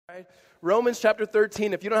Right. Romans chapter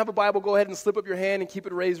 13. If you don't have a Bible, go ahead and slip up your hand and keep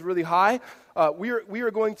it raised really high. We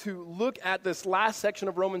are going to look at this last section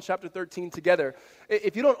of Romans chapter 13 together.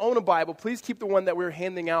 If you don't own a Bible, please keep the one that we're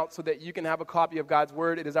handing out so that you can have a copy of God's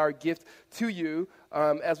Word. It is our gift to you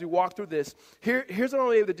as we walk through this. Here's what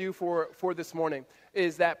I'm able to do for this morning,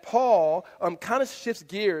 is that Paul kind of shifts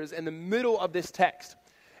gears in the middle of this text.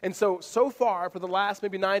 And so far, for the last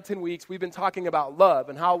maybe 9-10 weeks, we've been talking about love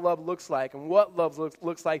and how love looks like and what love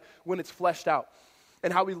looks like when it's fleshed out.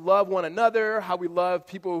 And how we love one another, how we love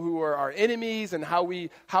people who are our enemies, and how we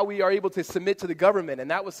are able to submit to the government. And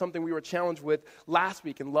that was something we were challenged with last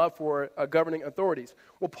week in love for governing authorities.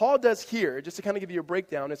 What Paul does here, just to kind of give you a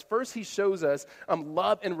breakdown, is first he shows us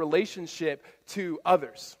love in relationship to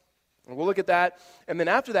others. And we'll look at that. And then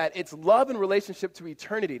after that, it's love in relationship to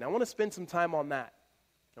eternity. And I want to spend some time on that.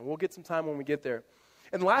 And we'll get some time when we get there.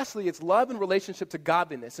 And lastly, it's love in relationship to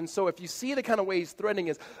godliness. And so if you see the kind of way he's threading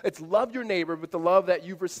is, it's love your neighbor with the love that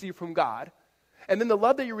you've received from God. And then the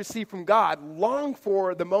love that you receive from God, long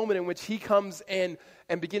for the moment in which he comes in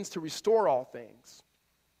and begins to restore all things.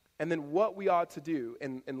 And then what we ought to do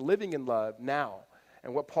in living in love now.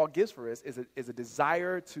 And what Paul gives for us is a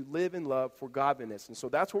desire to live in love for godliness. And so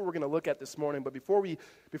that's what we're going to look at this morning. But before we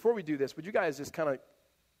do this, would you guys just kind of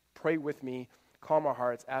pray with me? Calm our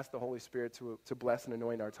hearts, ask the Holy Spirit to bless and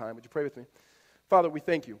anoint our time. Would you pray with me? Father, we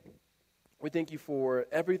thank you. We thank you for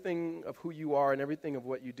everything of who you are and everything of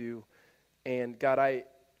what you do. And God, I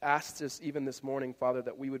ask this even this morning, Father,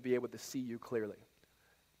 that we would be able to see you clearly.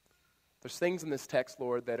 There's things in this text,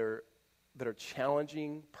 Lord, that are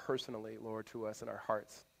challenging personally, Lord, to us in our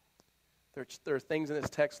hearts. There are things in this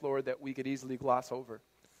text, Lord, that we could easily gloss over.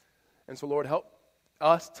 And so, Lord, help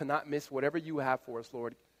us to not miss whatever you have for us,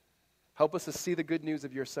 Lord. Help us to see the good news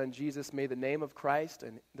of your Son, Jesus. May the name of Christ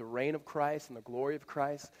and the reign of Christ and the glory of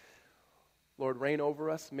Christ, Lord, reign over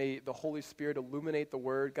us. May the Holy Spirit illuminate the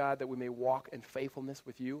word, God, that we may walk in faithfulness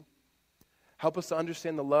with you. Help us to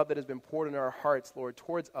understand the love that has been poured in our hearts, Lord,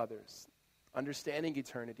 towards others, understanding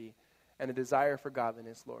eternity and a desire for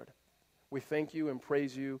godliness, Lord. We thank you and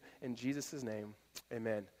praise you in Jesus' name.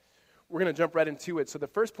 Amen. We're going to jump right into it. So the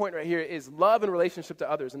first point right here is love in relationship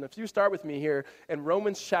to others. And if you start with me here in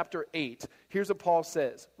Romans chapter 8, here's what Paul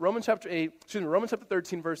says. Romans chapter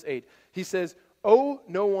 13, verse 8. He says, "Owe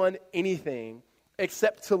no one anything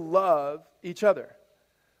except to love each other.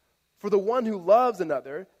 For the one who loves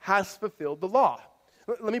another has fulfilled the law."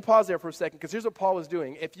 Let me pause there for a second, because here's what Paul is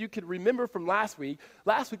doing. If you could remember from last week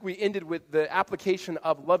we ended with the application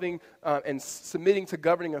of loving and submitting to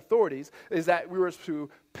governing authorities, is that we were to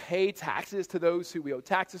pay taxes to those who we owe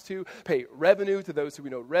taxes to, pay revenue to those who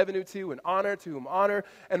we owe revenue to, and honor to whom honor,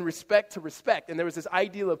 and respect to respect. And there was this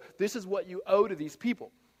ideal of this is what you owe to these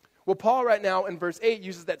people. Well, Paul right now in verse 8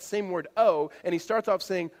 uses that same word owe, and he starts off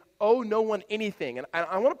saying, owe no one anything. And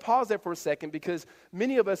I want to pause there for a second, because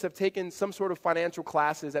many of us have taken some sort of financial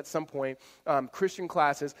classes at some point, Christian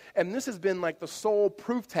classes, and this has been like the sole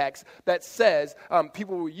proof text that says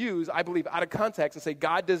people will use, I believe, out of context and say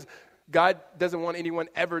God doesn't want anyone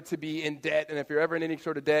ever to be in debt, and if you're ever in any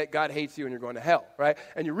sort of debt, God hates you and you're going to hell, right?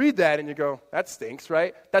 And you read that and you go, that stinks,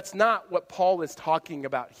 right? That's not what Paul is talking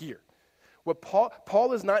about here. What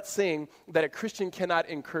Paul is not saying that a Christian cannot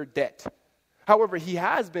incur debt. However, he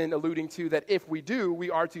has been alluding to that if we do,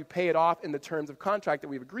 we are to pay it off in the terms of contract that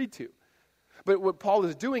we've agreed to. But what Paul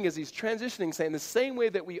is doing is he's transitioning, saying the same way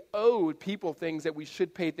that we owed people things that we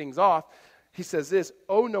should pay things off, he says this,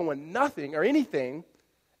 owe no one nothing or anything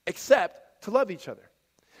except to love each other.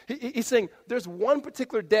 He's saying there's one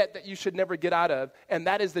particular debt that you should never get out of, and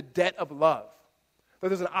that is the debt of love. That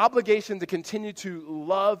there's an obligation to continue to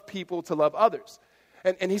love people, to love others.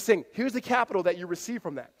 And he's saying, here's the capital that you receive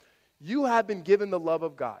from that. You have been given the love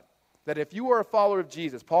of God. That if you are a follower of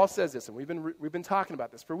Jesus, Paul says this, and we've been talking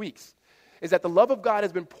about this for weeks, is that the love of God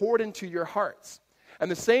has been poured into your hearts. And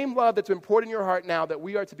the same love that's been poured in your heart now, that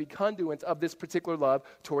we are to be conduits of this particular love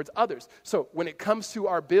towards others. So when it comes to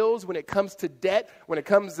our bills, when it comes to debt, when it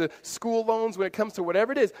comes to school loans, when it comes to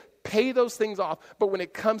whatever it is, pay those things off. But when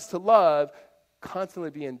it comes to love, constantly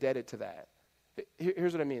be indebted to that.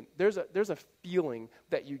 Here's what I mean. There's a feeling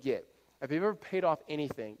that you get. If you've ever paid off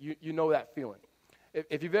anything, you know that feeling.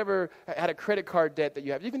 If you've ever had a credit card debt that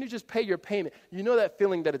you have, even if you just pay your payment, you know that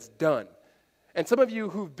feeling that it's done. And some of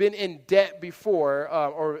you who've been in debt before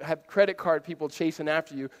or have credit card people chasing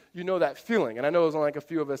after you, you know that feeling. And I know there's only like a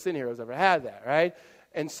few of us in here who's ever had that, right?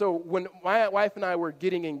 And so when my wife and I were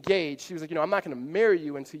getting engaged, she was like, I'm not going to marry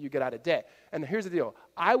you until you get out of debt. And here's the deal.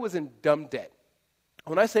 I was in dumb debt.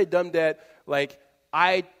 When I say dumb debt, like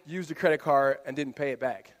I used a credit card and didn't pay it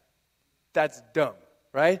back. That's dumb,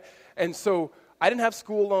 right? And so I didn't have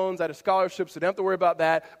school loans, I had a scholarship, so didn't have to worry about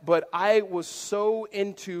that. But I was so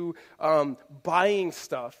into buying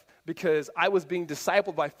stuff because I was being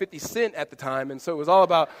discipled by 50 Cent at the time. And so it was all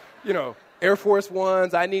about, Air Force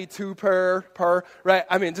Ones, I need 2 per, right?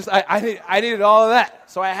 I mean, I needed all of that.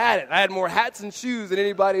 So I had it. I had more hats and shoes than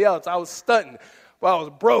anybody else. I was stunting. Well, I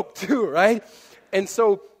was broke too, right? And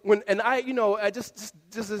so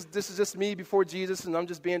this is just me before Jesus, and I'm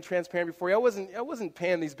just being transparent before you. I wasn't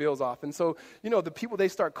paying these bills off. And so, the people, they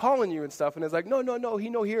start calling you and stuff, and it's like, no, he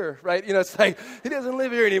no here, right? It's like, he doesn't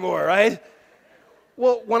live here anymore, right?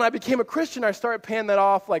 Well, when I became a Christian, I started paying that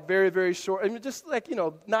off like very, very short. I mean, just like,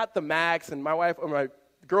 not the max. And my wife, or my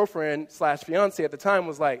girlfriend / fiance at the time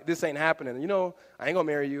was like, this ain't happening. I ain't going to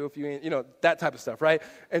marry you if you ain't, that type of stuff, right?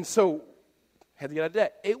 And so had to get out of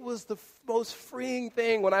debt. It was the most freeing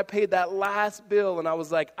thing when I paid that last bill, and I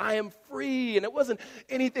was like, I am free. And it wasn't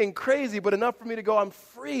anything crazy, but enough for me to go, I'm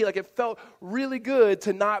free. Like, it felt really good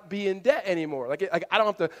to not be in debt anymore. Like I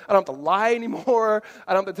don't have to lie anymore.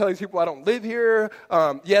 I don't have to tell these people I don't live here.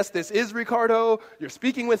 Yes, this is Ricardo. You're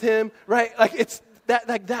speaking with him, right? Like, it's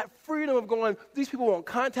that freedom of going, these people won't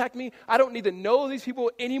contact me. I don't need to know these people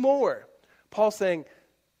anymore. Paul's saying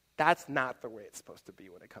that's not the way it's supposed to be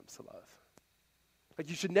when it comes to love. Like,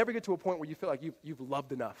 you should never get to a point where you feel like you've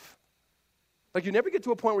loved enough. Like, you never get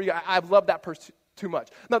to a point where I've loved that person too much.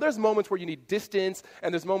 Now, there's moments where you need distance,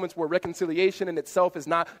 and there's moments where reconciliation in itself is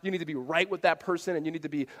not, you need to be right with that person, and you need to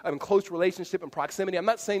be in close relationship and proximity. I'm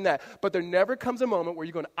not saying that, but there never comes a moment where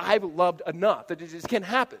you're going, I've loved enough. That it just can't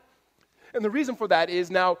happen. And the reason for that is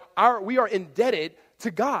now we are indebted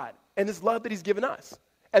to God and His love that He's given us.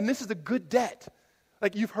 And this is a good debt.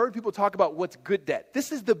 Like, you've heard people talk about what's good debt.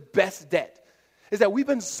 This is the best debt. Is that we've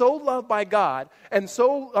been so loved by God and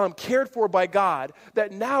so cared for by God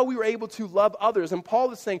that now we were able to love others. And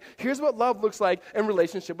Paul is saying, here's what love looks like in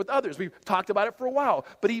relationship with others. We've talked about it for a while,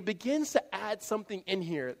 but he begins to add something in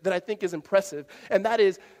here that I think is impressive, and that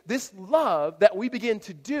is this love that we begin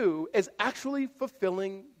to do is actually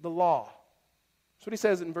fulfilling the law. That's what he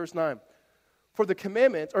says in verse 9. For the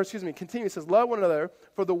commandments, continue, it says, love one another,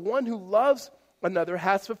 for the one who loves another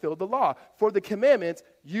has fulfilled the law. For the commandments,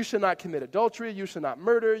 you shall not commit adultery, you shall not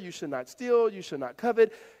murder, you shall not steal, you shall not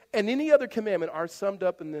covet, and any other commandment are summed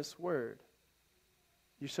up in this word.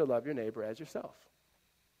 You shall love your neighbor as yourself.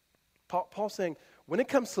 Paul's saying, when it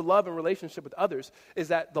comes to love and relationship with others, is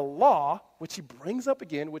that the law, which he brings up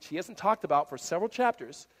again, which he hasn't talked about for several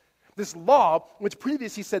chapters, this law, which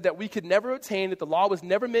previously he said that we could never attain, that the law was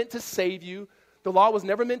never meant to save you, the law was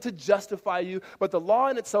never meant to justify you, but the law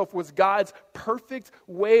in itself was God's perfect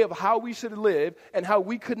way of how we should live and how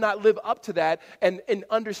we could not live up to that. And in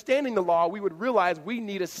understanding the law, we would realize we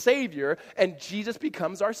need a Savior, and Jesus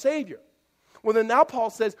becomes our Savior. Well, then now Paul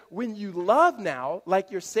says, when you love now, like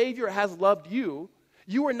your Savior has loved you,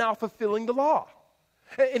 you are now fulfilling the law.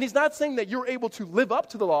 And he's not saying that you're able to live up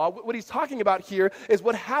to the law. What he's talking about here is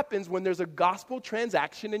what happens when there's a gospel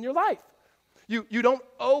transaction in your life. You don't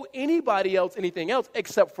owe anybody else anything else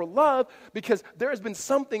except for love, because there has been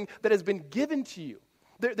something that has been given to you.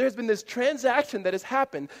 There's been this transaction that has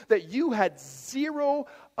happened that you had zero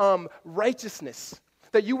righteousness,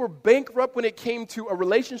 that you were bankrupt when it came to a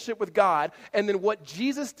relationship with God, and then what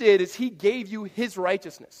Jesus did is he gave you his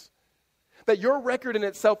righteousness. That your record in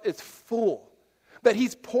itself is full, that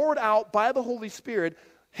he's poured out by the Holy Spirit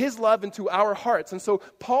his love into our hearts. And so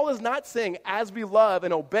Paul is not saying as we love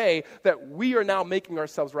and obey that we are now making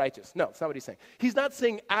ourselves righteous. No, that's not what he's saying. He's not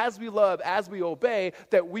saying as we love, as we obey,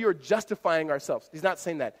 that we are justifying ourselves. He's not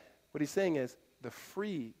saying that. What he's saying is the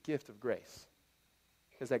free gift of grace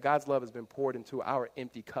is that God's love has been poured into our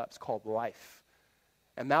empty cups called life.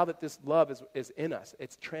 And now that this love is in us,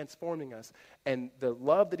 it's transforming us. And the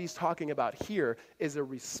love that he's talking about here is a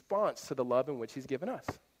response to the love in which he's given us.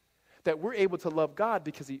 That we're able to love God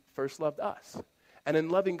because he first loved us. And in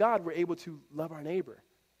loving God, we're able to love our neighbor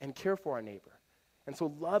and care for our neighbor. And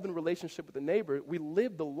so love and relationship with the neighbor, we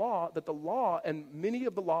live the law, that the law and many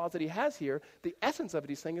of the laws that he has here, the essence of it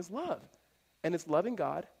he's saying is love. And it's loving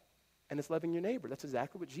God and it's loving your neighbor. That's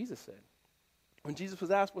exactly what Jesus said. When Jesus was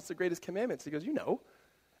asked, what's the greatest commandments? He goes, you know.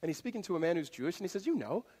 And he's speaking to a man who's Jewish, and he says, you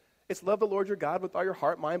know. It's love the Lord your God with all your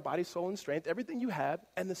heart, mind, body, soul, and strength, everything you have.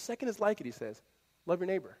 And the second is like it, he says, love your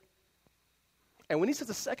neighbor. And when he says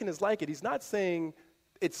the second is like it, he's not saying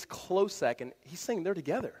it's close second. He's saying they're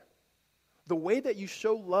together. The way that you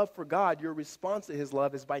show love for God, your response to his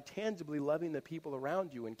love is by tangibly loving the people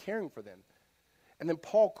around you and caring for them. And then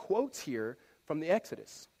Paul quotes here from the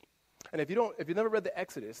Exodus. And if you've never read the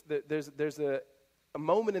Exodus, there's a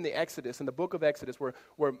moment in the Exodus, in the book of Exodus,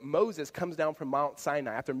 where Moses comes down from Mount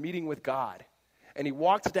Sinai after meeting with God. And he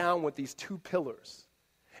walks down with these two pillars.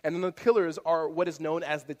 And then the pillars are what is known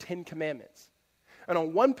as the 10 Commandments. And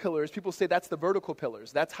on one pillar, people say that's the vertical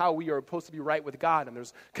pillars. That's how we are supposed to be right with God. And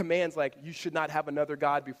there's commands like you should not have another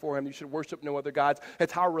God before him. You should worship no other gods.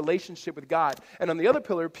 It's our relationship with God. And on the other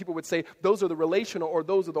pillar, people would say those are the relational or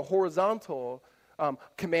those are the horizontal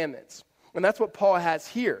commandments. And that's what Paul has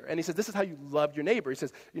here. And he says this is how you love your neighbor. He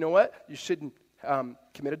says, you know what? You shouldn't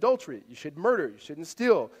commit adultery. You shouldn't murder. You shouldn't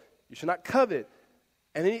steal. You should not covet.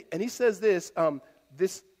 And he says this,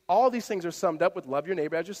 all these things are summed up with love your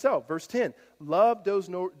neighbor as yourself. Verse 10, love does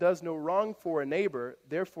no wrong for a neighbor,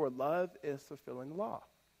 therefore love is fulfilling the law.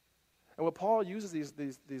 And what Paul uses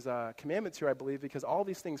these commandments here, I believe, because all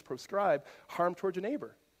these things prescribe harm towards your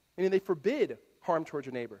neighbor. Meaning they forbid harm towards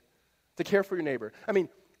your neighbor, to care for your neighbor. I mean,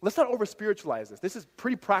 let's not over-spiritualize this. This is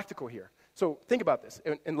pretty practical here. So think about this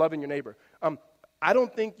in loving your neighbor. I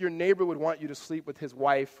don't think your neighbor would want you to sleep with his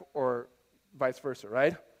wife or vice versa,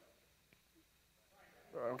 right?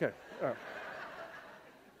 Okay.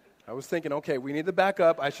 I was thinking, okay, we need to back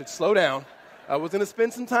up. I should slow down. I was going to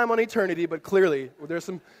spend some time on eternity, but clearly there's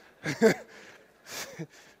some...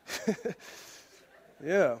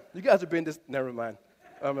 Yeah. You guys have been just... Never mind.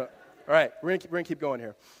 All right. We're going to keep going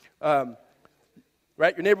here.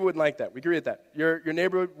 Right? Your neighbor wouldn't like that. We agree with that. Your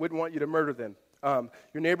neighbor wouldn't want you to murder them.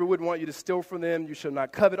 Your neighbor wouldn't want you to steal from them. You should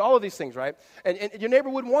not covet. All of these things, right? And your neighbor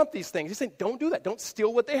wouldn't want these things. He's saying, don't do that. Don't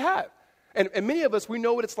steal what they have. And many of us, we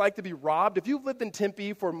know what it's like to be robbed. If you've lived in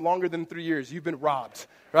Tempe for longer than 3 years, you've been robbed,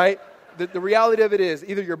 right? The reality of it is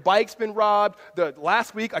either your bike's been robbed.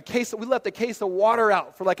 Last week, we left a case of water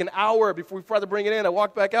out for like an hour before we tried to bring it in. I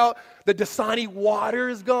walked back out. The Dasani water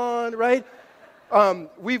is gone, right?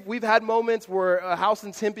 We've had moments where a house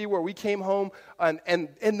in Tempe where we came home and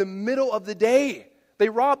in the middle of the day, they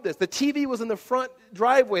robbed us. The TV was in the front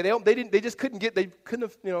driveway. They just couldn't have,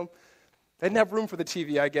 they didn't have room for the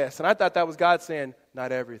TV, I guess. And I thought that was God saying,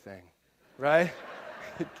 not everything, right?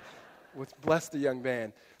 Bless the young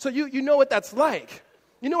man. So you know what that's like.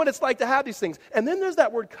 You know what it's like to have these things. And then there's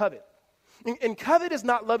that word covet. And covet is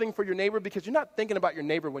not loving for your neighbor because you're not thinking about your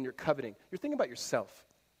neighbor when you're coveting. You're thinking about yourself.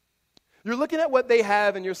 You're looking at what they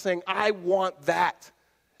have and you're saying, I want that.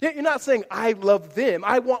 You're not saying, I love them.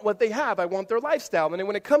 I want what they have. I want their lifestyle. And then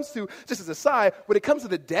when it comes to, just as a side, when it comes to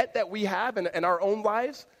the debt that we have in our own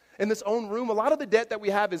lives, in this own room, a lot of the debt that we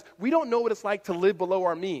have is we don't know what it's like to live below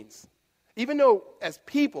our means. Even though as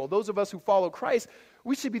people, those of us who follow Christ,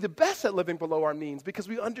 we should be the best at living below our means because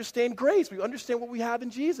we understand grace. We understand what we have in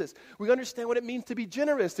Jesus. We understand what it means to be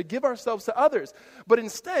generous, to give ourselves to others. But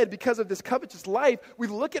instead, because of this covetous life, we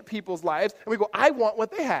look at people's lives and we go, I want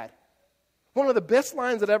what they had. One of the best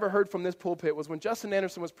lines that I ever heard from this pulpit was when Justin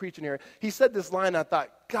Anderson was preaching here. He said this line, and I thought,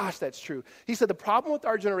 gosh, that's true. He said, the problem with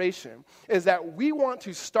our generation is that we want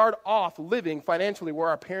to start off living financially where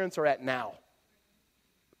our parents are at now.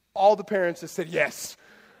 All the parents just said, yes.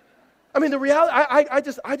 I mean, the reality,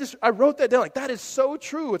 I wrote that down. Like, that is so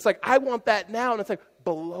true. It's like, I want that now. And it's like,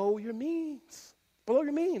 below your means. Below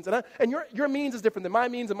your means. And your means is different than my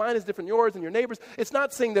means, and mine is different than yours and your neighbors. It's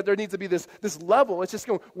not saying that there needs to be this level. It's just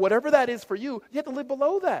going, whatever that is for you, you have to live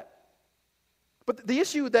below that. But the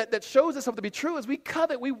issue that shows us something to be true is we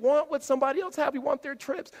covet. We want what somebody else has. We want their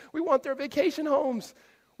trips. We want their vacation homes.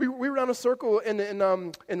 We were on a circle, and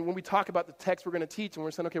when we talk about the text we're going to teach, and we're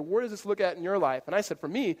saying, okay, where does this look at in your life? And I said, for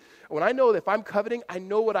me, when I know that if I'm coveting, I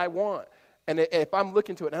know what I want. And if I'm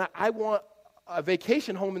looking to it, and I want a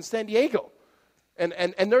vacation home in San Diego. And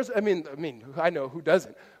there's, I mean, I know who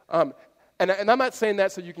doesn't. And I'm not saying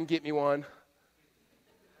that so you can get me one.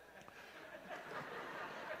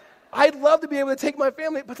 I'd love to be able to take my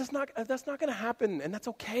family, but that's not going to happen, and that's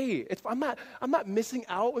okay. I'm not missing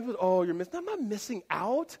out. Oh, you're missing. I'm not missing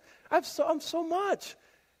out. I'm so much.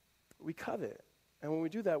 We covet, and when we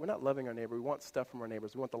do that, we're not loving our neighbor. We want stuff from our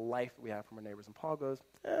neighbors. We want the life that we have from our neighbors. And Paul goes,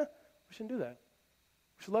 we shouldn't do that.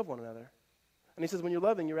 We should love one another. And he says, when you're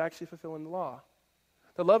loving, you're actually fulfilling the law.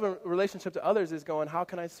 The love and relationship to others is going, how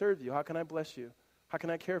can I serve you? How can I bless you? How can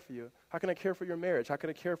I care for you? How can I care for your marriage? How can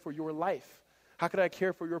I care for your life? How could I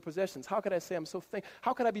care for your possessions? How could I say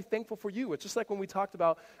how could I be thankful for you? It's just like when we talked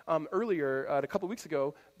about earlier, a couple of weeks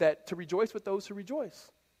ago, that to rejoice with those who rejoice.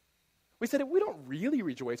 We said that we don't really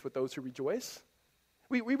rejoice with those who rejoice.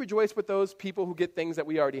 We rejoice with those people who get things that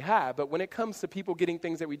we already have. But when it comes to people getting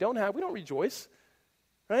things that we don't have, we don't rejoice,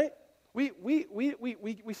 right? We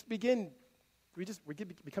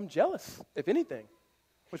become jealous, if anything,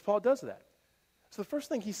 which Paul does that. So the first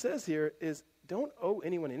thing he says here is don't owe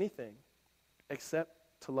anyone anything except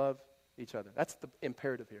to love each other. That's the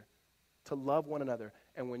imperative here, to love one another.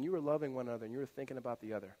 And when you are loving one another and you're thinking about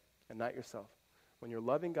the other and not yourself, when you're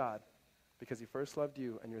loving God because he first loved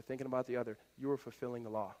you and you're thinking about the other, you were fulfilling the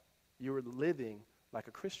law. You were living like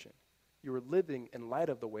a Christian. You were living in light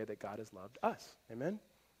of the way that God has loved us. Amen?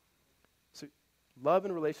 So love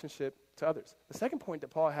in relationship to others. The second point that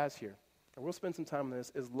Paul has here, and we'll spend some time on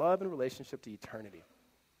this, is love in relationship to eternity.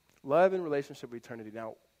 Love in relationship to eternity.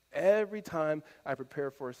 Now, every time I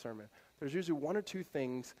prepare for a sermon, there's usually one or two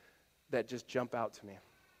things that just jump out to me.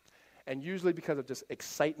 And usually because of just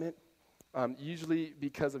excitement, usually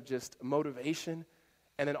because of just motivation,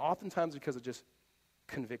 and then oftentimes because of just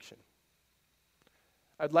conviction.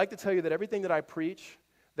 I'd like to tell you that everything that I preach,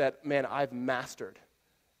 that, man, I've mastered.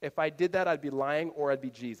 If I did that, I'd be lying or I'd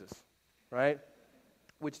be Jesus, right?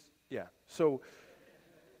 So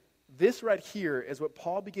this right here is what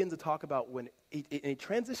Paul begins to talk about when he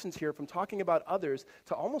transitions here from talking about others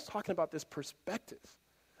to almost talking about this perspective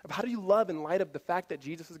of how do you love in light of the fact that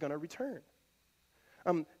Jesus is going to return.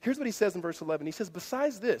 Here's what he says in verse 11. He says,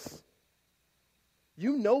 besides this,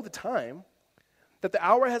 you know the time that the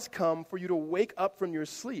hour has come for you to wake up from your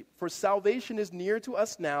sleep, for salvation is nearer to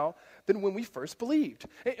us now than when we first believed.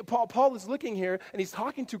 Paul is looking here, and he's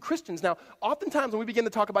talking to Christians. Now, oftentimes when we begin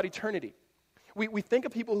to talk about eternity, we think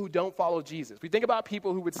of people who don't follow Jesus. We think about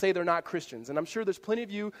people who would say they're not Christians. And I'm sure there's plenty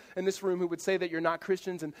of you in this room who would say that you're not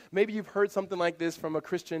Christians, and maybe you've heard something like this from a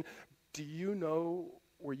Christian. Do you know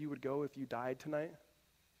where you would go if you died tonight?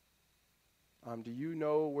 Do you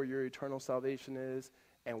know where your eternal salvation is?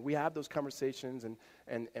 And we have those conversations,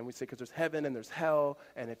 and we say, because there's heaven and there's hell,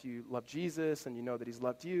 and if you love Jesus and you know that he's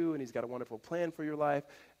loved you and he's got a wonderful plan for your life,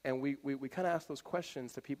 and we kind of ask those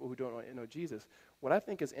questions to people who don't know Jesus. What I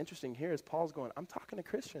think is interesting here is Paul's going, I'm talking to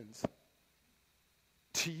Christians.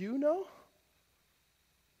 Do you know?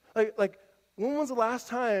 Like, when was the last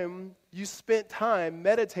time you spent time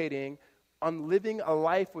meditating on living a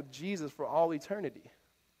life with Jesus for all eternity?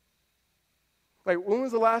 Like, when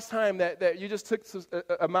was the last time that you just took an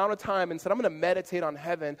amount of time and said, I'm going to meditate on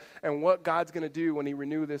heaven and what God's going to do when he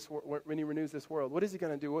renews this world? What is he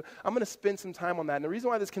going to do? I'm going to spend some time on that. And the reason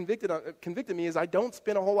why this convicted me is I don't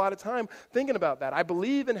spend a whole lot of time thinking about that. I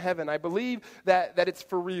believe in heaven. I believe that it's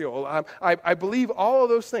for real. I believe all of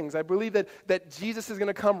those things. I believe that Jesus is going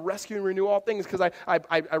to come rescue and renew all things because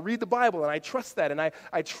I read the Bible and I trust that. And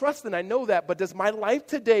I trust and I know that. But does my life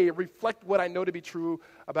today reflect what I know to be true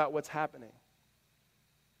about what's happening?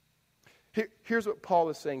 Here's what Paul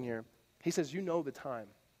is saying here. He says, you know the time.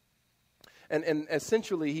 And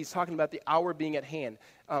essentially, he's talking about the hour being at hand.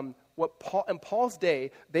 In Paul's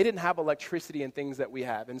day, they didn't have electricity and things that we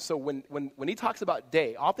have. And so when he talks about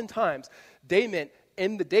day, oftentimes, day meant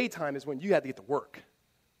in the daytime is when you had to get to work.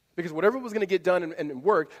 Because whatever was going to get done and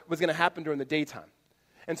work was going to happen during the daytime.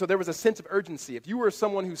 And so there was a sense of urgency. If you were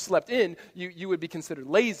someone who slept in, you would be considered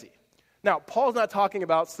lazy. Now, Paul's not talking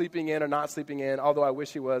about sleeping in or not sleeping in, although I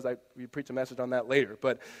wish he was. We preach a message on that later.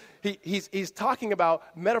 But he's talking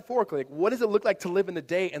about metaphorically, like, what does it look like to live in the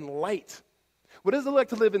day in light? What does it look like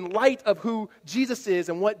to live in light of who Jesus is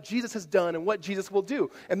and what Jesus has done and what Jesus will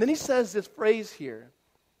do? And then he says this phrase here.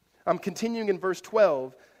 I'm continuing in verse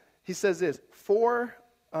 12. He says this, so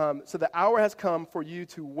the hour has come for you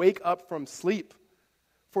to wake up from sleep.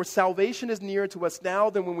 For salvation is nearer to us now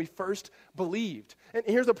than when we first believed. And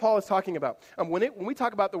here's what Paul is talking about. When we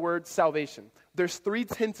talk about the word salvation, there's three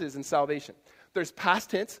tenses in salvation. There's past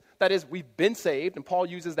tense, that is, we've been saved, and Paul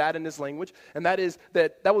uses that in his language, and that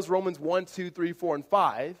was Romans 1, 2, 3, 4, and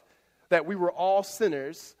 5, that we were all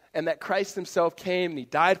sinners, and that Christ himself came and he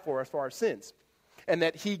died for us for our sins, and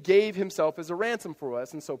that he gave himself as a ransom for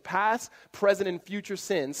us. And so past, present, and future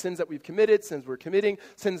sins that we've committed, sins we're committing,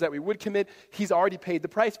 sins that we would commit, he's already paid the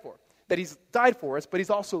price for. That he's died for us, but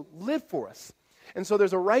he's also lived for us. And so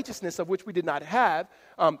there's a righteousness of which we did not have,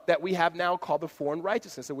 that we have now called the foreign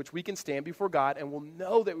righteousness, in which we can stand before God and will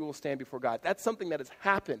know that we will stand before God. That's something that has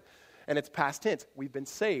happened, and it's past tense. We've been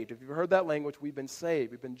saved. If you've heard that language, we've been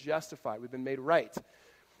saved. We've been justified. We've been made right.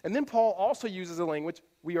 And then Paul also uses the language,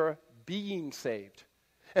 we are being saved.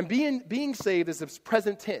 And being saved is this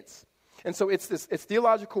present tense. And so it's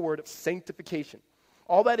theological word of sanctification.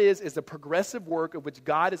 All that is the progressive work of which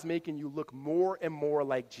God is making you look more and more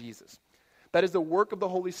like Jesus. That is the work of the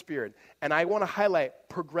Holy Spirit. And I want to highlight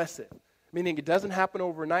progressive, meaning it doesn't happen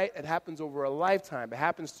overnight. It happens over a lifetime. It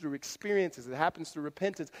happens through experiences. It happens through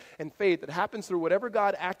repentance and faith. It happens through whatever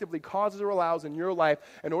God actively causes or allows in your life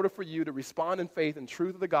in order for you to respond in faith and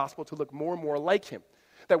truth of the gospel to look more and more like him.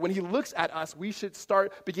 That when he looks at us, we should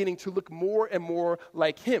start beginning to look more and more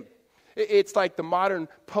like him. It's like the modern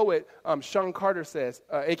poet Sean Carter says,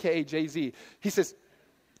 a.k.a. Jay-Z. He says,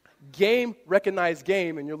 game, recognize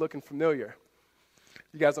game, and you're looking familiar.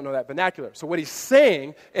 You guys don't know that vernacular. So what he's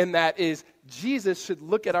saying in that is Jesus should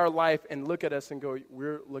look at our life and look at us and go,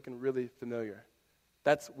 we're looking really familiar.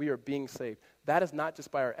 We are being saved. That is not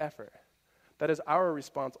just by our effort. That is our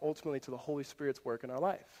response ultimately to the Holy Spirit's work in our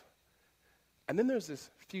life. And then there's this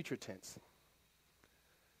future tense.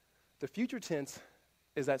 The future tense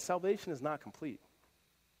is that salvation is not complete.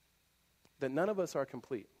 That none of us are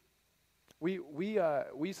complete. We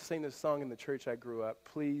used to sing this song in the church I grew up,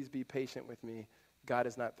 please be patient with me. God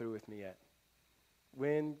is not through with me yet.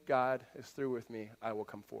 When God is through with me, I will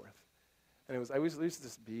come forth. And I used to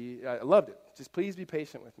just I loved it. Just please be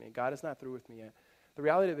patient with me. God is not through with me yet. The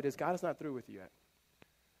reality of it is God is not through with you yet.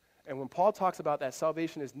 And when Paul talks about that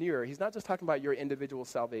salvation is nearer, he's not just talking about your individual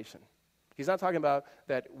salvation. He's not talking about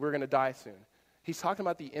that we're going to die soon. He's talking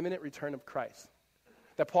about the imminent return of Christ.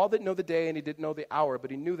 That Paul didn't know the day and he didn't know the hour,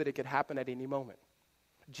 but he knew that it could happen at any moment.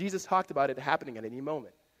 Jesus talked about it happening at any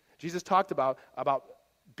moment. Jesus talked about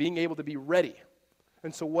being able to be ready.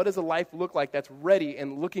 And so what does a life look like that's ready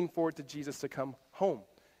and looking forward to Jesus to come home,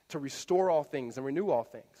 to restore all things and renew all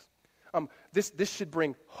things? This should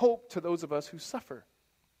bring hope to those of us who suffer.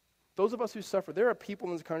 Those of us who suffer, there are people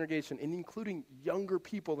in this congregation, and including younger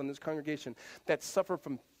people in this congregation, that suffer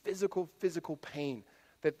from physical pain,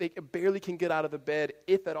 that they barely can get out of the bed,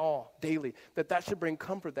 if at all, daily. That should bring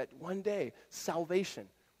comfort that one day, salvation,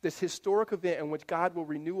 this historic event in which God will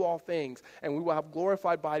renew all things, and we will have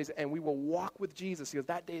glorified bodies, and we will walk with Jesus, because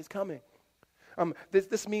that day is coming.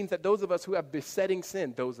 This means that those of us who have besetting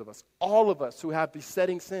sin, all of us who have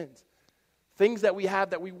besetting sins, things that we have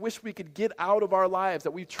that we wish we could get out of our lives,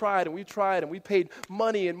 that we've tried, and we paid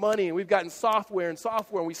money, and we've gotten software,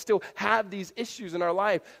 and we still have these issues in our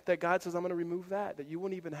life, that God says, I'm going to remove that you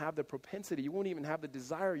won't even have the propensity, you won't even have the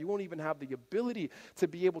desire, you won't even have the ability to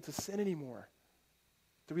be able to sin anymore.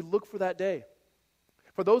 Do we look for that day?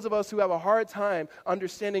 For those of us who have a hard time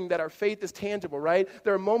understanding that our faith is tangible, right?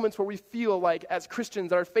 There are moments where we feel like, as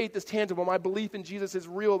Christians, that our faith is tangible. My belief in Jesus is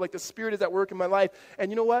real, like the Spirit is at work in my life.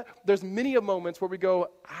 And you know what? There's many of moments where we go,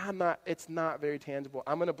 it's not very tangible.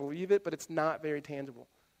 I'm going to believe it, but it's not very tangible.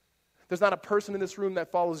 There's not a person in this room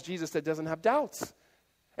that follows Jesus that doesn't have doubts,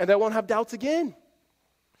 and that won't have doubts again.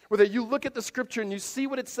 Whether you look at the Scripture and you see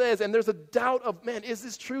what it says, and there's a doubt of, man, is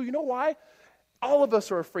this true? You know why? All of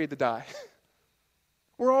us are afraid to die.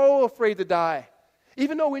 We're all afraid to die.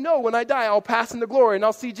 Even though we know when I die, I'll pass into glory and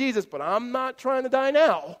I'll see Jesus, but I'm not trying to die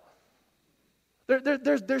now.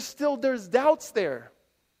 There's doubts there,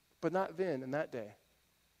 but not then in that day.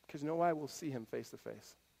 Because you know why? We'll see him face to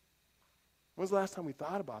face. When's the last time we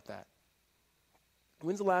thought about that?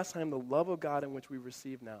 When's the last time the love of God in which we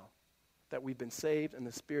receive now, that we've been saved and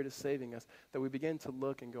the Spirit is saving us, that we begin to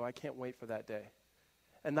look and go, I can't wait for that day.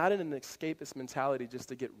 And not in an escapist mentality just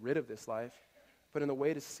to get rid of this life, but in a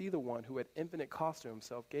way to see the one who at infinite cost to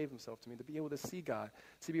himself gave himself to me, to be able to see God,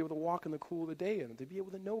 to be able to walk in the cool of the day, and to be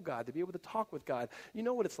able to know God, to be able to talk with God. You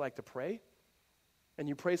know what it's like to pray? And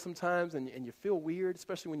you pray sometimes and you feel weird,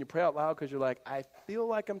 especially when you pray out loud, because you're like, I feel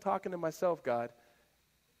like I'm talking to myself, God.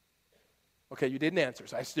 Okay, you didn't answer,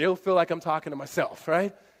 so I still feel like I'm talking to myself,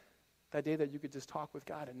 right? That day that you could just talk with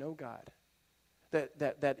God and know God.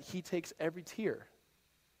 That he takes every tear.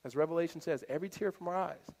 As Revelation says, every tear from our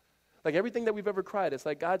eyes. Like everything that we've ever cried, it's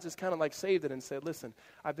like God just kind of like saved it and said, listen,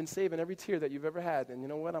 I've been saving every tear that you've ever had, and you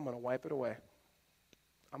know what? I'm going to wipe it away.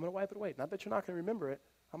 I'm going to wipe it away. Not that you're not going to remember it.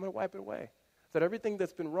 I'm going to wipe it away. That everything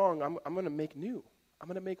that's been wrong, I'm going to make new. I'm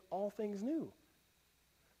going to make all things new.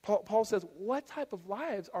 Paul says, what type of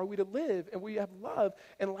lives are we to live and we have love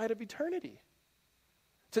in light of eternity?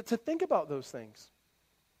 To think about those things.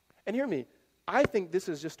 And hear me, I think this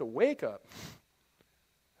is just a wake-up.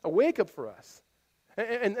 A wake-up for us.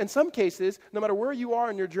 And in some cases, no matter where you are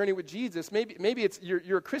in your journey with Jesus, maybe it's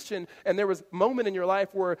you're a Christian and there was a moment in your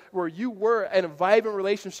life where you were in a vibrant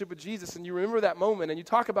relationship with Jesus and you remember that moment and you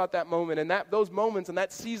talk about that moment and those moments and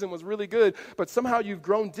that season was really good, but somehow you've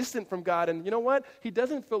grown distant from God and you know what? He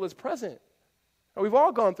doesn't feel as present. And we've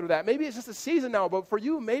all gone through that. Maybe it's just a season now, but for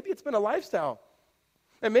you, maybe it's been a lifestyle.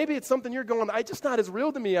 And maybe it's something you're going, it's just not as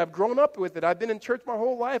real to me. I've grown up with it. I've been in church my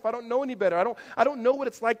whole life. I don't know any better. I don't know what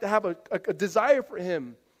it's like to have a desire for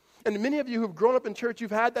him. And many of you who've grown up in church,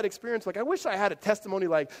 you've had that experience. Like, I wish I had a testimony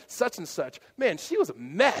like such and such. Man, she was a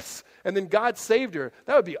mess. And then God saved her.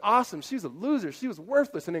 That would be awesome. She was a loser. She was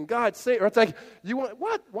worthless. And then God saved her. It's like,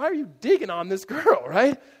 what? Why are you digging on this girl,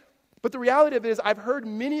 right? But the reality of it is, I've heard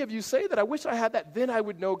many of you say that. I wish I had that. Then I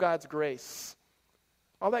would know God's grace.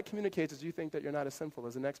 All that communicates is you think that you're not as sinful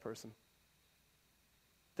as the next person.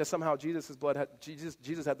 That somehow Jesus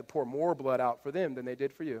had to pour more blood out for them than they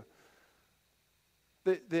did for you.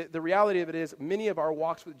 The reality of it is many of our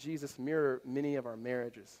walks with Jesus mirror many of our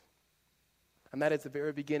marriages. And that is the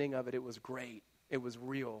very beginning of it. It was great. It was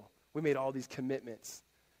real. We made all these commitments.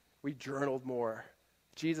 We journaled more.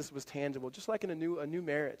 Jesus was tangible, just like in a new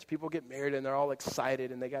marriage. People get married and they're all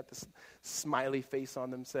excited and they got this smiley face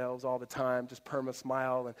on themselves all the time, just perma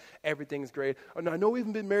smile and everything's great. Oh, no, I know we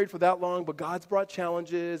haven't been married for that long, but God's brought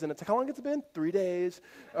challenges. And it's like, how long has it been? 3 days.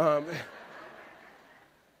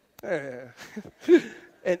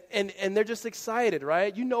 And they're just excited,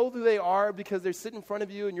 right? You know who they are because they're sitting in front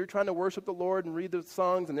of you and you're trying to worship the Lord and read the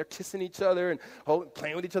songs and they're kissing each other and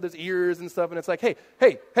playing with each other's ears and stuff. And it's like, hey,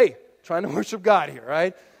 trying to worship God here,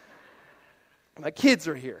 right? My kids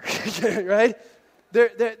are here, right?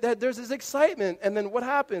 There's this excitement, and then what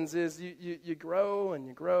happens is you grow and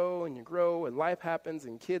you grow and you grow, and life happens,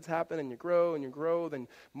 and kids happen, and you grow, then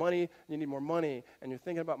money, you need more money, and you're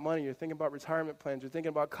thinking about money, you're thinking about retirement plans, you're thinking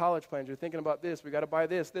about college plans, you're thinking about this, we got to buy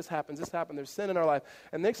this happens, there's sin in our life,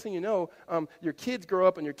 and next thing you know, your kids grow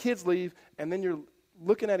up and your kids leave, and then you're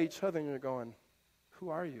looking at each other and you're going, who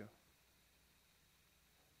are you?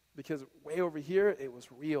 Because way over here, it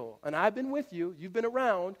was real. And I've been with you. You've been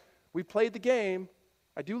around. We played the game.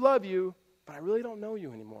 I do love you, but I really don't know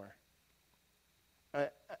you anymore. And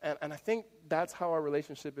I think that's how our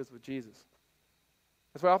relationship is with Jesus.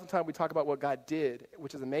 That's why oftentimes we talk about what God did,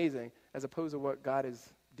 which is amazing, as opposed to what God is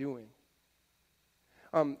doing.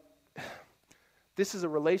 This is a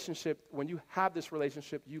relationship. When you have this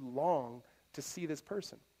relationship, you long to see this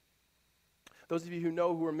person. Those of you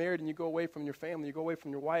who are married and you go away from your family, you go away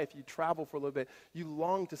from your wife, you travel for a little bit, you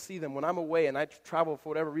long to see them. When I'm away, and I travel for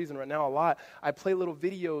whatever reason right now a lot, I play little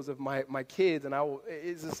videos of my kids, and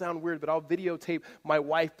it doesn't sound weird, but I'll videotape my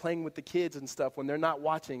wife playing with the kids and stuff when they're not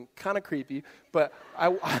watching. Kind of creepy, but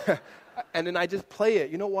and then I just play it.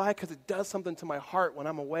 You know why? Because it does something to my heart when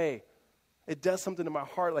I'm away. It does something to my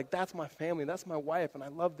heart. Like, that's my family, that's my wife, and I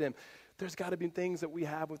love them. There's got to be things that we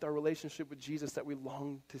have with our relationship with Jesus that we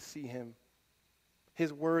long to see him.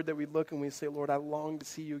 His word that we look and we say, Lord, I long to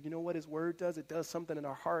see you. You know what his word does? It does something in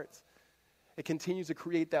our hearts. It continues to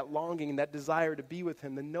create that longing and that desire to be with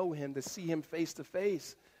him, to know him, to see him face to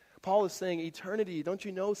face. Paul is saying eternity. Don't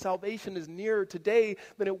you know salvation is nearer today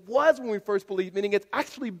than it was when we first believed, meaning it's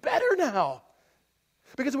actually better now.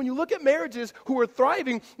 Because when you look at marriages who are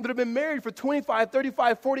thriving, that have been married for 25,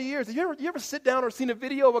 35, 40 years, have you ever sit down or seen a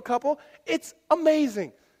video of a couple? It's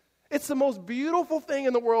amazing. It's the most beautiful thing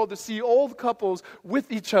in the world to see old couples with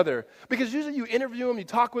each other. Because usually you interview them, you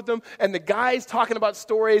talk with them, and the guy's talking about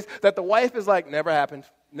stories that the wife is like, never happened,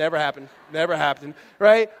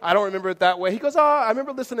 right? I don't remember it that way. He goes, I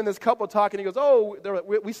remember listening to this couple talking. He goes,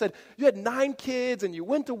 we said, you had 9 kids, and you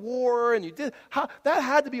went to war, and you did, that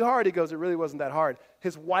had to be hard. He goes, it really wasn't that hard.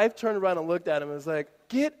 His wife turned around and looked at him and was like,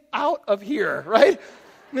 get out of here, right?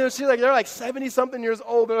 You know, they're like 70-something years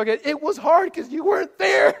old. They're like, it was hard because you weren't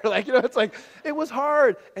there. It's like, it was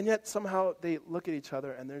hard. And yet somehow they look at each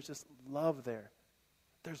other and there's just love there.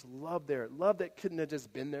 There's love there. Love that couldn't have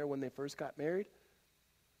just been there when they first got married.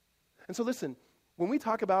 And so listen, when we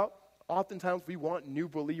talk about, oftentimes we want new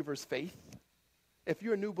believers' faith. If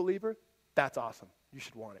you're a new believer, that's awesome. You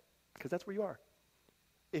should want it because that's where you are.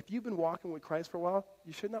 If you've been walking with Christ for a while,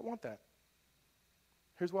 you should not want that.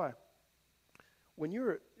 Here's why. When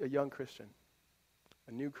you're a young Christian,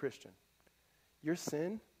 a new Christian, your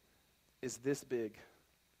sin is this big.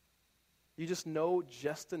 You just know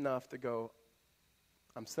just enough to go,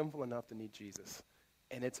 I'm sinful enough to need Jesus.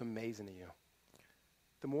 And it's amazing to you.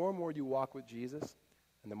 The more and more you walk with Jesus,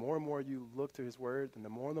 and the more you look to his word, and the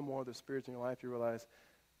more the Spirit's in your life, you realize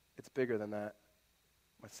it's bigger than that.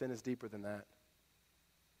 My sin is deeper than that.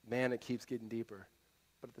 Man, it keeps getting deeper.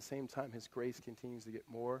 But at the same time, his grace continues to get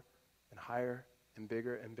more and higher and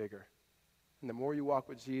bigger and bigger. And the more you walk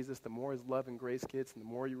with Jesus, the more his love and grace gets, and the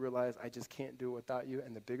more you realize, I just can't do it without you,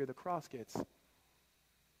 and the bigger the cross gets.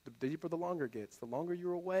 The deeper the longer it gets. The longer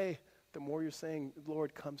you're away, the more you're saying,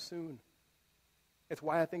 Lord, come soon. It's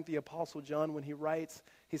why I think the Apostle John, when he writes,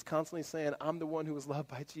 he's constantly saying, I'm the one who was loved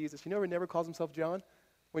by Jesus. You know, he never calls himself John.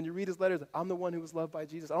 When you read his letters, I'm the one who was loved by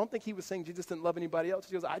Jesus. I don't think he was saying Jesus didn't love anybody else.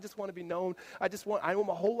 He goes, I just want to be known. I want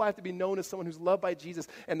my whole life to be known as someone who's loved by Jesus.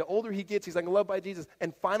 And the older he gets, he's like, I'm loved by Jesus.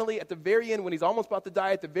 And finally, at the very end, when he's almost about to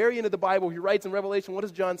die, at the very end of the Bible, he writes in Revelation, what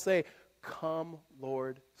does John say? Come,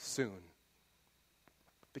 Lord, soon.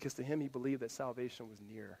 Because to him, he believed that salvation was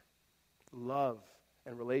near. Love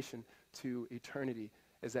and relation to eternity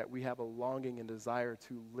is that we have a longing and desire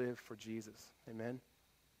to live for Jesus. Amen?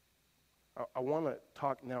 I want to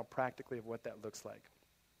talk now practically of what that looks like.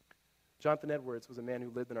 Jonathan Edwards was a man who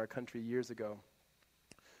lived in our country years ago.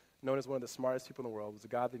 known as one of the smartest people in the world, was a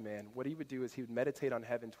godly man. What he would do is he would meditate on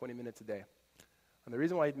heaven 20 minutes a day. And the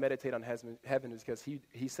reason why he'd meditate on heaven is because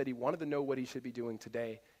he said he wanted to know what he should be doing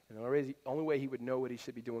today. And the only way he would know what he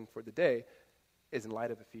should be doing for the day is in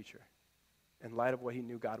light of the future, in light of what he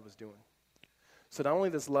knew God was doing. So not only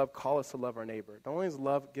does love call us to love our neighbor, not only does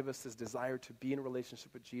love give us this desire to be in a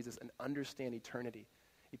relationship with Jesus and understand eternity.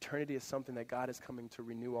 Eternity is something that God is coming to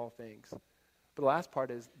renew all things. But the last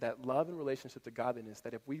part is that love in relationship to godliness,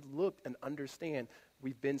 that if we look and understand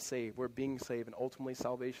we've been saved, we're being saved, and ultimately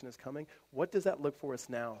salvation is coming, what does that look for us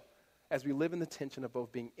now as we live in the tension of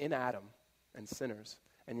both being in Adam and sinners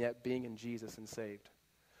and yet being in Jesus and saved?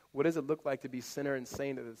 What does it look like to be sinner and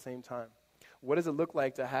saint at the same time? What does it look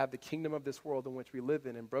like to have the kingdom of this world in which we live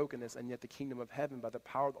in brokenness and yet the kingdom of heaven by the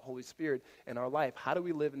power of the Holy Spirit in our life? How do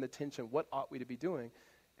we live in the tension? What ought we to be doing?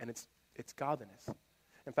 And it's godliness.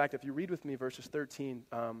 In fact, if you read with me verses 12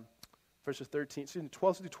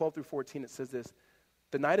 through 14, it says this: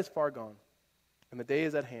 "The night is far gone, and the day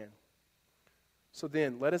is at hand. So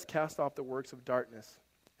then, let us cast off the works of darkness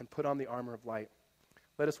and put on the armor of light.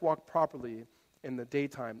 Let us walk properly in the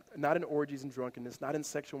daytime, not in orgies and drunkenness, not in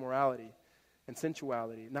sexual morality and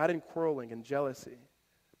sensuality, not in quarreling and jealousy,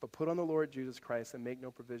 but put on the Lord Jesus Christ and make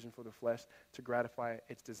no provision for the flesh to gratify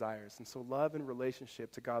its desires." And so love in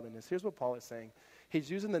relationship to godliness. Here's what Paul is saying. He's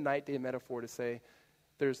using the night-day metaphor to say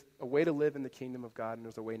there's a way to live in the kingdom of God and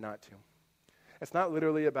there's a way not to. It's not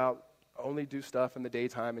literally about only do stuff in the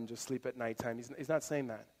daytime and just sleep at nighttime. He's not saying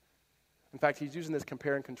that. In fact, he's using this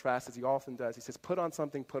compare and contrast as he often does. He says, put on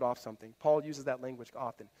something, put off something. Paul uses that language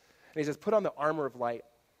often. And he says, put on the armor of light.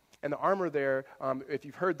 And the armor there, if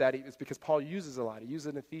you've heard that, it's because Paul uses it a lot. He uses it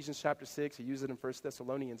in Ephesians chapter 6. He uses it in 1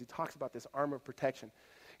 Thessalonians. He talks about this armor of protection.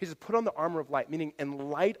 He says, put on the armor of light, meaning in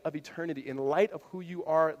light of eternity, in light of who you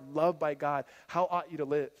are, loved by God, how ought you to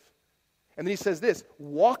live? And then he says this: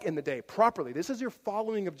 walk in the day properly. This is your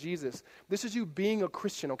following of Jesus. This is you being a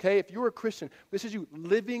Christian, okay? If you're a Christian, this is you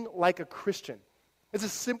living like a Christian. It's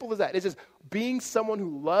as simple as that. It's just being someone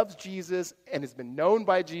who loves Jesus and has been known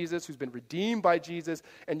by Jesus, who's been redeemed by Jesus,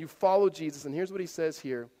 and you follow Jesus. And here's what he says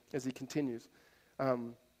here as he continues.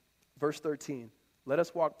 Verse 13, "Let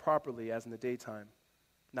us walk properly as in the daytime,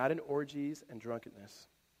 not in orgies and drunkenness."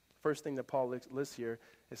 First thing that Paul lists here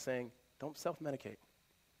is saying, don't self-medicate.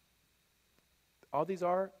 All these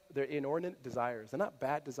they're inordinate desires. They're not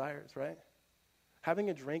bad desires, right? Having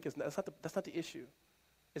a drink, that's not the issue.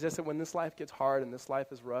 It's just that when this life gets hard and this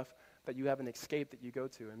life is rough, that you have an escape that you go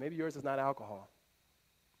to. And maybe yours is not alcohol.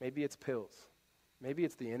 Maybe it's pills. Maybe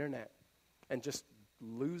it's the internet and just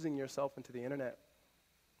losing yourself into the internet.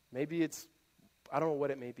 Maybe it's, I don't know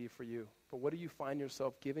what it may be for you, but what do you find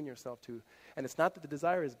yourself giving yourself to? And it's not that the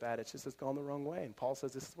desire is bad, it's just it's gone the wrong way. And Paul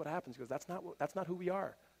says this is what happens. He goes, that's not who we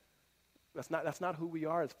are. That's not who we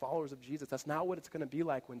are as followers of Jesus. That's not what it's going to be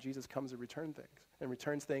like when Jesus comes and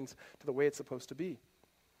returns things to the way it's supposed to be.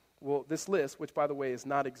 Well, this list, which by the way is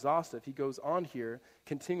not exhaustive, he goes on here,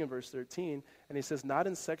 continuing in verse 13, and he says, not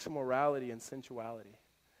in sexual morality and sensuality.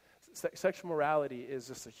 Sexual morality is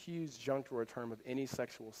just a huge junk drawer term of any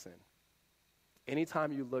sexual sin.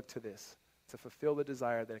 Anytime you look to this to fulfill the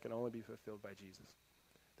desire that it can only be fulfilled by Jesus.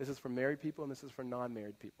 This is for married people and this is for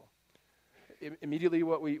non-married people. Immediately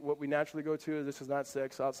what we naturally go to is this is not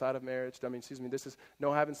sex outside of marriage. This is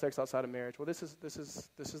no having sex outside of marriage. Well, this is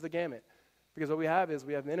the gamut. Because what we have is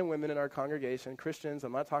we have men and women in our congregation, Christians.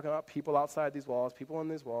 I'm not talking about people outside these walls, people in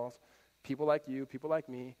these walls, people like you, people like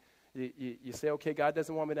me. You say, okay, God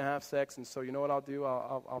doesn't want me to have sex, and so you know what I'll do?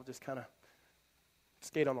 I'll just kind of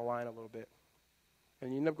skate on the line a little bit.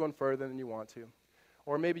 And you end up going further than you want to.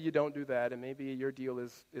 Or maybe you don't do that, and maybe your deal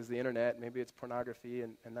is the internet, maybe it's pornography,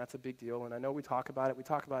 and that's a big deal. And I know we talk about it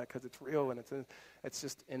because it's real, and it's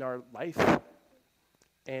just in our life.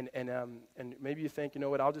 And maybe you think, you know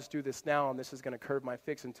what, I'll just do this now, and this is going to curb my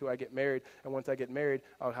fix until I get married, and once I get married,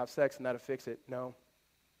 I'll have sex, and that'll fix it. No,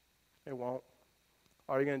 it won't.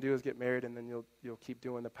 All you're going to do is get married, and then you'll keep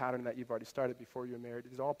doing the pattern that you've already started before you're married.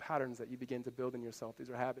 These are all patterns that you begin to build in yourself. These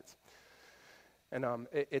are habits. And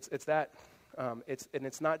it's that.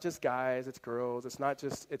 It's not just guys, it's girls. It's not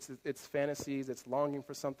just it's fantasies. It's longing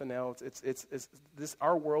for something else. It's this.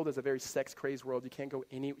 Our world is a very sex-crazed world.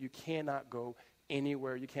 You cannot go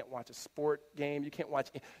anywhere. You can't watch a sport game.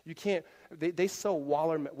 They sell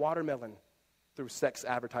watermelon through sex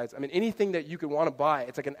advertising. I mean, anything that you could want to buy.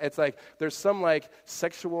 It's like there's some like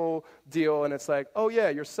sexual deal, and it's like, oh yeah,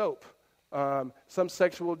 your soap. Some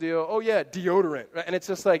sexual deal, oh yeah, deodorant. Right? And it's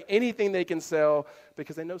just like anything they can sell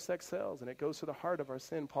because they know sex sells, and it goes to the heart of our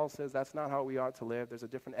sin. Paul says that's not how we ought to live. There's a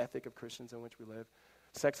different ethic of Christians in which we live.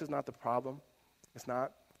 Sex is not the problem. It's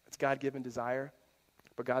not. It's God-given desire.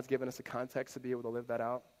 But God's given us a context to be able to live that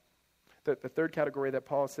out. The third category that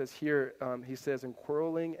Paul says here, he says in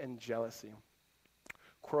quarreling and jealousy.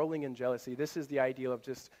 Quarreling and jealousy. This is the ideal of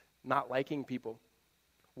just not liking people,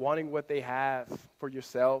 wanting what they have for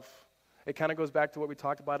yourself. It kind of goes back to what we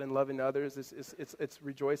talked about in loving others. It's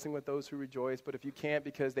rejoicing with those who rejoice. But if you can't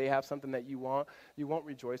because they have something that you won't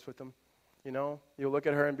rejoice with them. You know, you'll look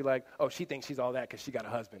at her and be like, oh, she thinks she's all that because she got a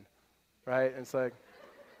husband, right? And it's like,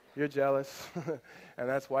 you're jealous, and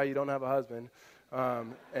that's why you don't have a husband.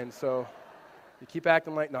 And so you keep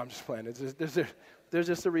acting like, no, I'm just playing. There's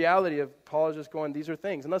just a reality of Paul is just going, these are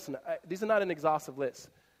things. And listen, these are not an exhaustive list,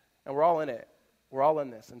 and we're all in it. We're all in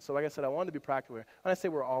this. And so like I said, I wanted to be practical here. When I say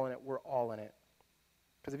we're all in it, we're all in it.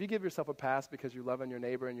 Because if you give yourself a pass because you're loving your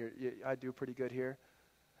neighbor and I do pretty good here,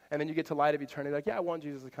 and then you get to light of eternity, like, yeah, I want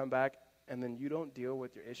Jesus to come back, and then you don't deal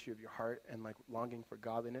with your issue of your heart and like longing for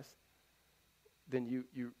godliness, then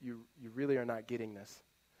you really are not getting this.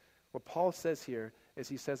 What Paul says here is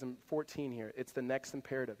he says in 14 here, it's the next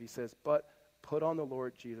imperative. He says, but put on the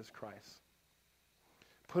Lord Jesus Christ.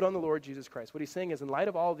 Put on the Lord Jesus Christ. What he's saying is in light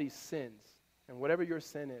of all these sins, and whatever your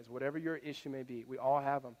sin is, whatever your issue may be, we all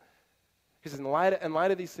have them. He says in light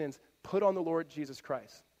of these sins, put on the Lord Jesus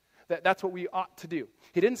Christ. That's what we ought to do.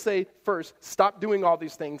 He didn't say first, stop doing all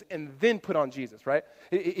these things and then put on Jesus, right?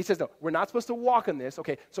 He says, no, we're not supposed to walk in this.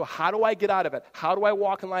 Okay, so how do I get out of it? How do I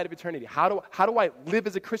walk in light of eternity? How do I live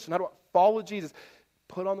as a Christian? How do I follow Jesus?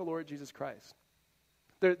 Put on the Lord Jesus Christ.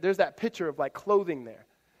 There's that picture of like clothing there.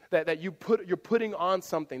 That you're putting on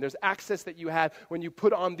something. There's access that you have when you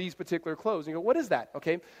put on these particular clothes. And you go, what is that?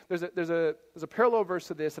 Okay, there's a parallel verse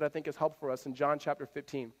to this that I think is helpful for us in John chapter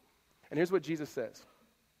 15. And here's what Jesus says.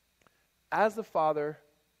 As the Father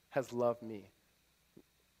has loved me,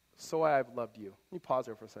 so I have loved you. Let me pause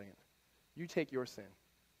there for a second. You take your sin,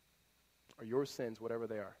 or your sins, whatever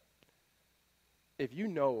they are. If you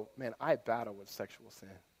know, man, I battle with sexual sin,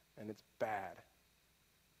 and it's bad.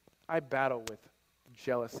 I battle with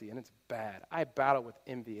jealousy, and it's bad. I battle with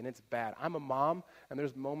envy, and it's bad. I'm a mom, and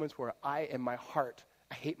there's moments where in my heart,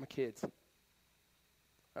 I hate my kids.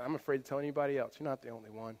 I'm afraid to tell anybody else. You're not the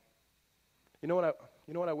only one. You know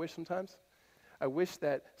what I wish sometimes? I wish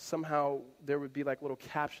that somehow there would be like little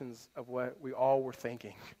captions of what we all were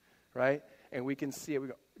thinking, right? And we can see it. We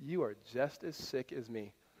go, you are just as sick as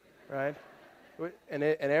me, right? And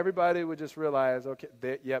everybody would just realize, okay,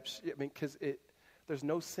 because there's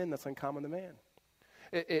no sin that's uncommon to man.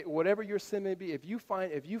 Whatever your sin may be, if you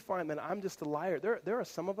find that I'm just a liar, there are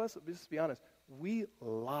some of us, just to be honest, we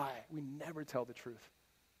lie. We never tell the truth.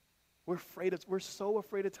 We're so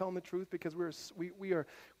afraid of telling the truth because we are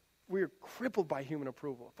crippled by human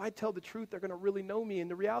approval. If I tell the truth, they're going to really know me.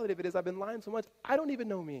 And the reality of it is I've been lying so much, I don't even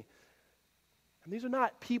know me. And these are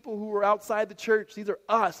not people who are outside the church. These are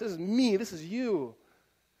us. This is me. This is you.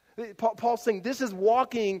 Paul's saying this is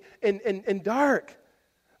walking in dark.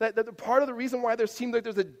 That part of the reason why there seems like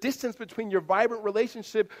there's a distance between your vibrant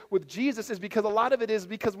relationship with Jesus is because a lot of it is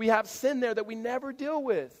because we have sin there that we never deal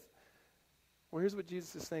with. Well, here's what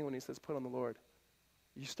Jesus is saying when he says, put on the Lord.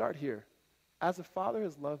 You start here. As the Father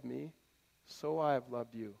has loved me, so I have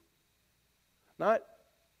loved you. Not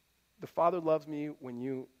the Father loves me when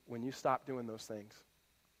you stop doing those things.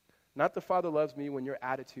 Not the Father loves me when your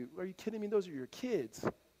attitude, are you kidding me? Those are your kids.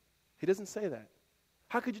 He doesn't say that.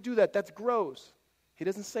 How could you do that? That's gross. He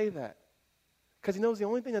doesn't say that. Because he knows the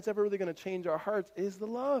only thing that's ever really going to change our hearts is the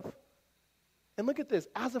love. And look at this.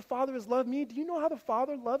 As the Father has loved me, do you know how the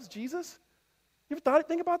Father loves Jesus? You ever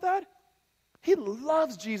think about that? He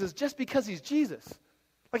loves Jesus just because he's Jesus.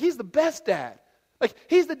 Like he's the best dad. Like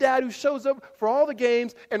he's the dad who shows up for all the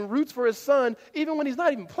games and roots for his son even when he's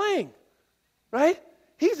not even playing. Right?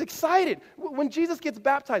 He's excited. When Jesus gets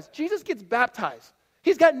baptized,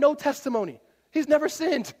 he's got no testimony. He's never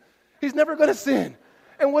sinned. He's never going to sin.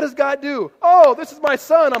 And what does God do? Oh, this is my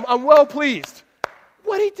son. I'm well pleased.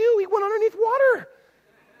 What did he do? He went underneath water.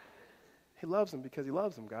 He loves him because he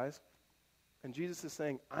loves him, guys. And Jesus is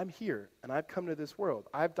saying, I'm here, and I've come to this world.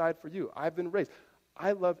 I've died for you. I've been raised.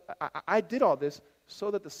 I did all this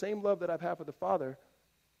so that the same love that I've had for the Father,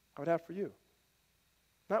 I would have for you.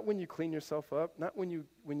 Not when you clean yourself up, not when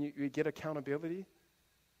you get accountability,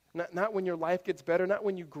 not when your life gets better, not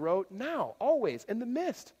when you grow. Now, always, in the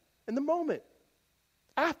midst, in the moment,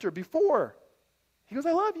 after, before. He goes,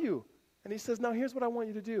 I love you. And he says, now here's what I want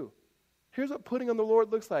you to do. Here's what putting on the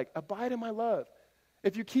Lord looks like. Abide in my love.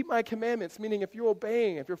 If you keep my commandments, meaning if you're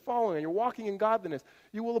obeying, if you're following, and you're walking in godliness,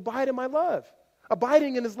 you will abide in my love.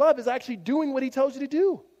 Abiding in his love is actually doing what he tells you to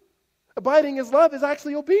do. Abiding in his love is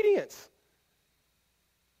actually obedience.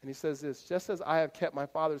 And he says this, just as I have kept my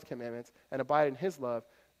Father's commandments and abide in his love,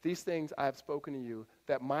 These things I have spoken to you,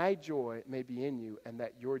 that my joy may be in you and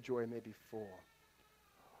that your joy may be full.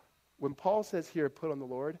 When Paul says here, put on the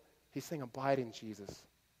Lord, he's saying abide in Jesus.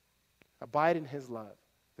 Abide in his love.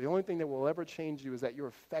 The only thing that will ever change you is that your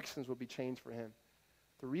affections will be changed for him.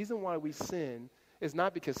 The reason why we sin is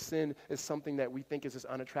not because sin is something that we think is just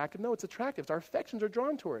unattractive. No, it's attractive. Our affections are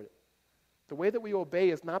drawn toward it. The way that we obey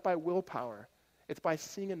is not by willpower. It's by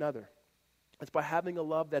seeing another. It's by having a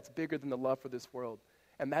love that's bigger than the love for this world.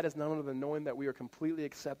 And that is none other than knowing that we are completely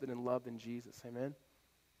accepted and loved in Jesus. Amen?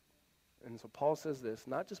 And so Paul says this,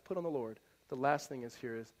 not just put on the Lord. The last thing is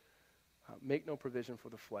here is make no provision for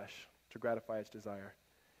the flesh to gratify its desire.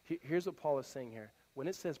 Here's what Paul is saying here. When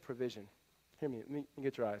it says provision, hear me, let me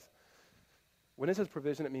get your eyes. When it says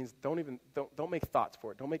provision, it means don't make thoughts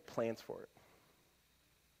for it. Don't make plans for it.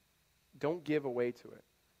 Don't give away to it.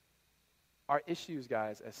 Our issues,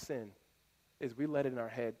 guys, as sin, is we let it in our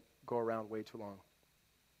head go around way too long.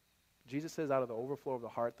 Jesus says out of the overflow of the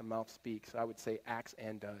heart, the mouth speaks. I would say acts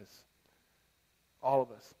and does. All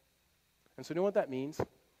of us. And so you know what that means?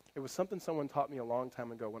 It was something someone taught me a long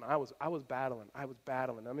time ago when I was battling. I'm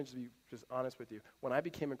going to be just honest with you. When I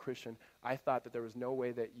became a Christian, I thought that there was no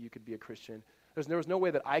way that you could be a Christian. There was no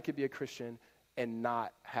way that I could be a Christian and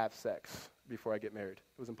not have sex before I get married.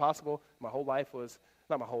 It was impossible. My whole life was,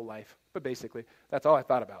 not my whole life, but basically, that's all I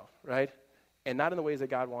thought about, right? And not in the ways that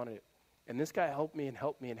God wanted it. And this guy helped me and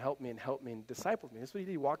helped me and helped me and helped me and discipled me. That's what he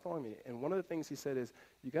did. He walked along me. And one of the things he said is,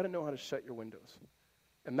 you got to know how to shut your windows.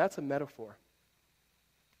 And that's a metaphor.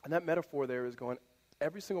 And that metaphor there is going,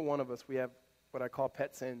 every single one of us, we have what I call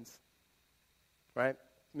pet sins, right?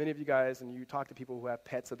 Many of you guys, and you talk to people who have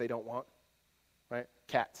pets that they don't want, right?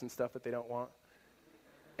 Cats and stuff that they don't want.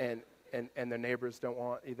 And their neighbors don't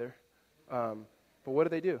want either. But what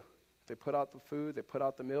do? They put out the food, they put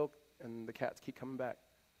out the milk, and the cats keep coming back.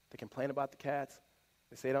 They complain about the cats.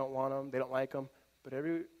 They say they don't want them, they don't like them. But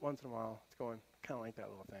every once in a while, it's going, I kind of like that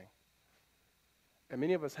little thing. And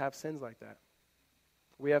many of us have sins like that.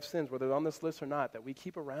 We have sins, whether they're on this list or not, that we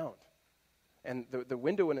keep around. And the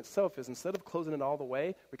window in itself is, instead of closing it all the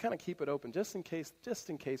way, we kind of keep it open just in case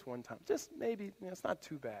one time. Just maybe, it's not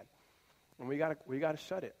too bad. And we gotta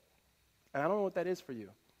shut it. And I don't know what that is for you.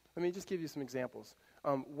 Let me just give you some examples.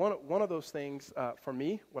 One of those things, for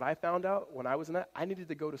me, what I found out when I was in that, I needed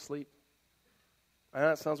to go to sleep. I know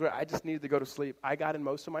that sounds weird. I just needed to go to sleep. I got in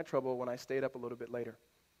most of my trouble when I stayed up a little bit later.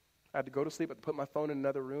 I had to go to sleep. I had to put my phone in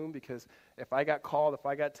another room because if I got called, if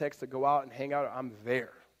I got text to go out and hang out, I'm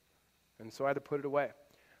there. And so I had to put it away.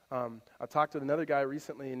 I talked to another guy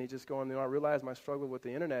recently, and he just going, I realized my struggle with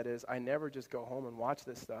the internet is I never just go home and watch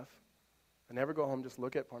this stuff. I never go home and just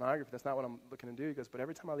look at pornography. That's not what I'm looking to do. He goes, but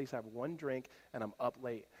every time I at least have one drink and I'm up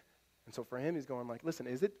late. And so for him, he's going like, listen,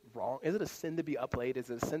 is it wrong? Is it a sin to be up late? Is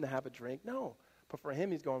it a sin to have a drink? No. But for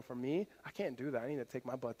him, he's going, for me, I can't do that. I need to take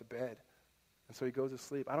my butt to bed. And so he goes to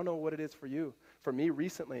sleep. I don't know what it is for you. For me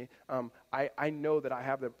recently, I know that I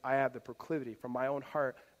have the proclivity from my own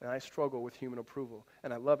heart, and I struggle with human approval.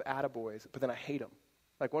 And I love attaboys, but then I hate them.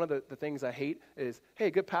 Like one of the things I hate is,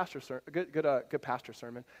 hey, good pastor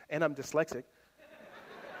sermon, and I'm dyslexic.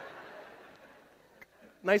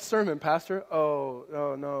 Nice sermon, pastor.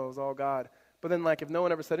 Oh no, it was all God. But then like if no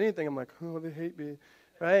one ever said anything, I'm like, oh, they hate me,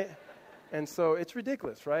 right? And so it's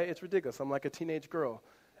ridiculous, right? It's ridiculous. I'm like a teenage girl.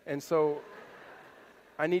 And so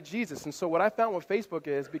I need Jesus. And so what I found with Facebook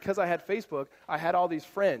is, because I had Facebook, I had all these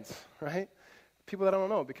friends, right? People that I don't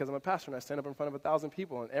know, because I'm a pastor and I stand up in front of 1,000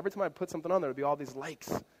 people. And every time I put something on there, there'd be all these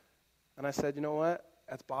likes. And I said, you know what?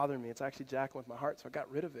 That's bothering me. It's actually jacking with my heart, so I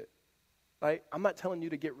got rid of it. Like, I'm not telling you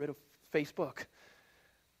to get rid of Facebook.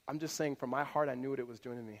 I'm just saying from my heart, I knew what it was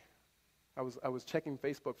doing to me. I was checking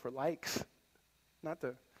Facebook for likes, not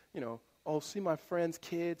to, oh, see my friends'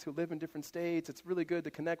 kids who live in different states. It's really good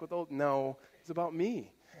to connect with old. No, it's about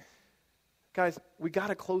me. Guys, we got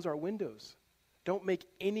to close our windows. Don't make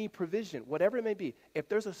any provision, whatever it may be. If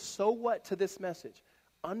there's a so what to this message,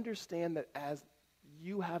 understand that as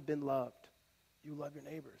you have been loved, you love your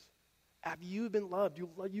neighbors. Have you been loved?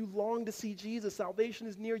 You long to see Jesus. Salvation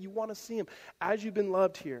is near. You want to see him. As you've been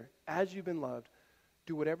loved here, as you've been loved,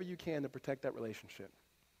 do whatever you can to protect that relationship.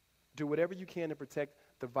 Do whatever you can to protect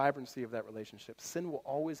the vibrancy of that relationship. Sin will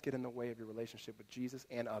always get in the way of your relationship with Jesus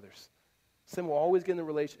and others. Sin will always get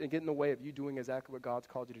in the way of you doing exactly what God's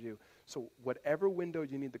called you to do. So whatever window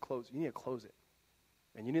you need to close, you need to close it.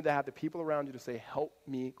 And you need to have the people around you to say, help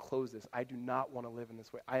me close this. I do not want to live in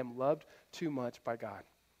this way. I am loved too much by God.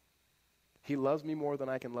 He loves me more than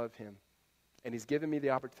I can love him. And he's given me the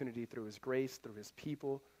opportunity through his grace, through his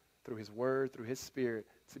people, through his word, through his spirit,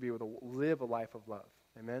 to be able to live a life of love.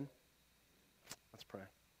 Amen? Let's pray.